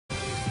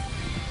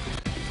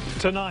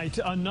Tonight,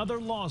 another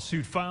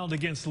lawsuit filed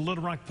against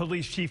Little Rock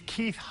Police Chief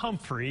Keith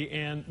Humphrey,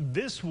 and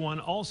this one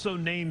also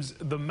names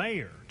the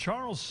mayor.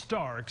 Charles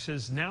Starks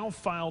has now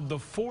filed the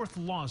fourth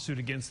lawsuit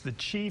against the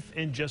chief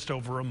in just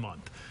over a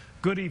month.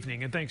 Good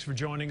evening, and thanks for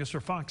joining us for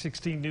Fox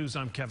 16 News.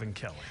 I'm Kevin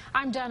Kelly.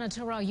 I'm Donna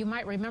Terrell. You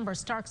might remember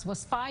Starks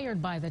was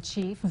fired by the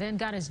chief, then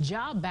got his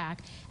job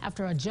back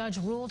after a judge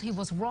ruled he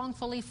was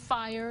wrongfully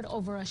fired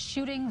over a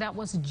shooting that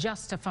was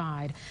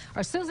justified.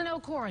 Our Susan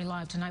O'Corey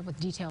live tonight with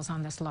details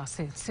on this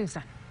lawsuit.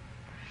 Susan.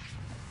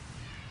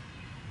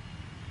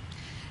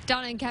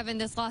 Donna and Kevin,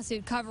 this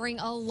lawsuit covering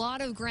a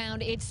lot of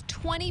ground. It's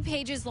 20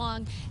 pages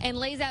long and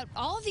lays out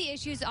all of the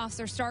issues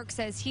Officer Stark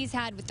says he's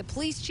had with the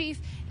police chief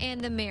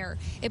and the mayor.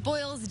 It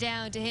boils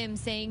down to him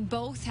saying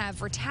both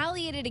have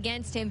retaliated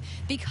against him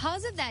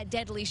because of that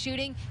deadly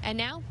shooting, and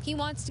now he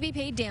wants to be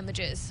paid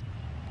damages.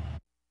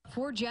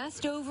 For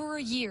just over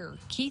a year,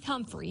 Keith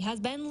Humphrey has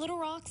been Little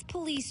Rock's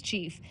police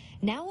chief.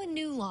 Now a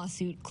new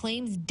lawsuit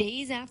claims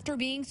days after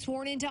being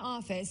sworn into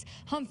office,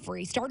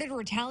 Humphrey started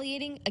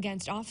retaliating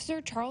against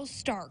Officer Charles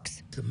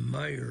Starks. The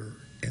mayor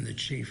and the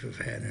chief have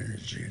had an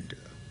agenda.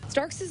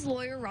 Starks'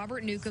 lawyer,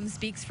 Robert Newcomb,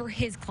 speaks for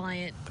his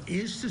client.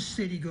 Is the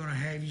city going to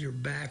have your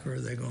back, or are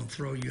they going to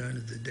throw you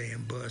under the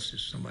damn bus if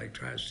somebody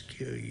tries to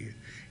kill you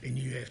and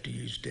you have to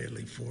use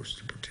deadly force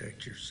to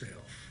protect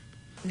yourself?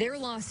 Their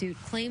lawsuit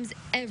claims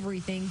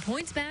everything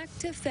points back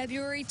to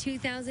February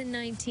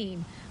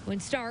 2019, when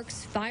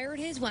Starks fired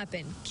his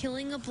weapon,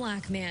 killing a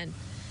black man.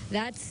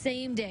 That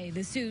same day,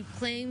 the suit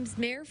claims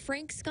Mayor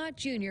Frank Scott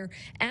Jr.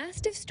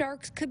 asked if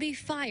Starks could be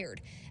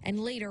fired and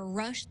later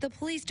rushed the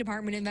police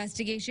department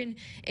investigation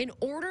in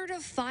order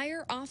to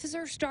fire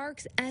Officer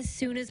Starks as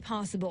soon as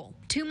possible.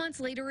 2 months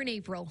later in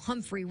April,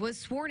 Humphrey was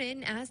sworn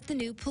in as the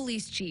new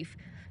police chief.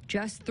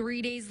 Just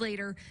 3 days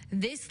later,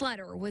 this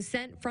letter was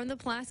sent from the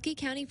Pulaski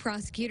County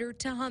prosecutor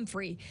to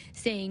Humphrey,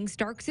 saying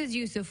Starks'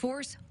 use of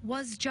force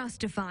was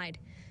justified.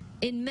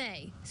 In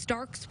May,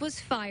 Starks was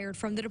fired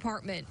from the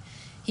department.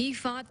 He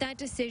fought that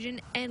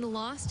decision and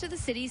lost to the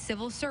city's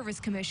Civil Service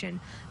Commission.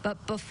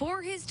 But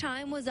before his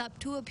time was up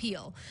to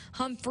appeal,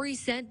 Humphrey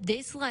sent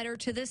this letter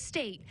to the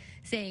state,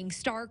 saying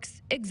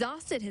Starks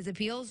exhausted his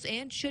appeals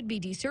and should be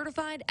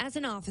decertified as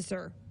an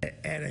officer.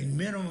 At a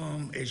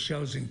minimum, it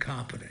shows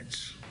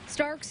incompetence.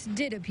 Starks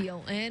did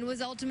appeal and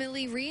was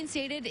ultimately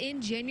reinstated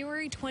in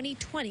January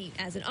 2020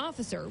 as an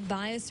officer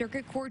by a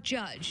circuit court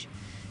judge.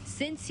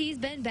 Since he's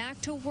been back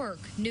to work,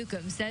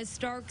 Newcomb says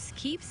Starks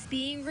keeps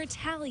being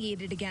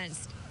retaliated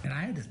against. And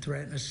I had to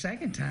threaten a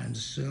second time to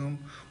sue him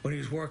when he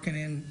was working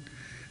in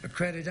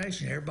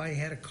accreditation. Everybody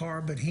had a car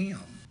but him.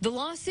 The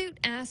lawsuit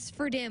asks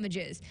for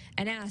damages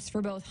and asks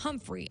for both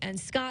Humphrey and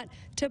Scott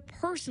to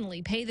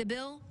personally pay the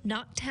bill,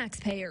 not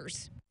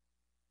taxpayers.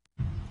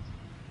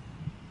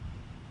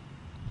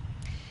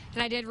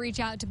 And I did reach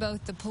out to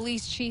both the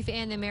police chief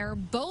and the mayor.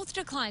 Both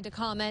declined to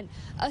comment.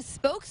 A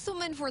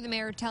spokeswoman for the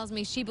mayor tells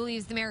me she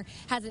believes the mayor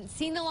hasn't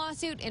seen the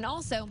lawsuit and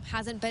also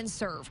hasn't been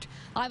served.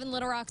 Live in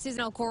Little Rock,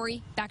 Susan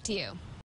O'Corey, back to you.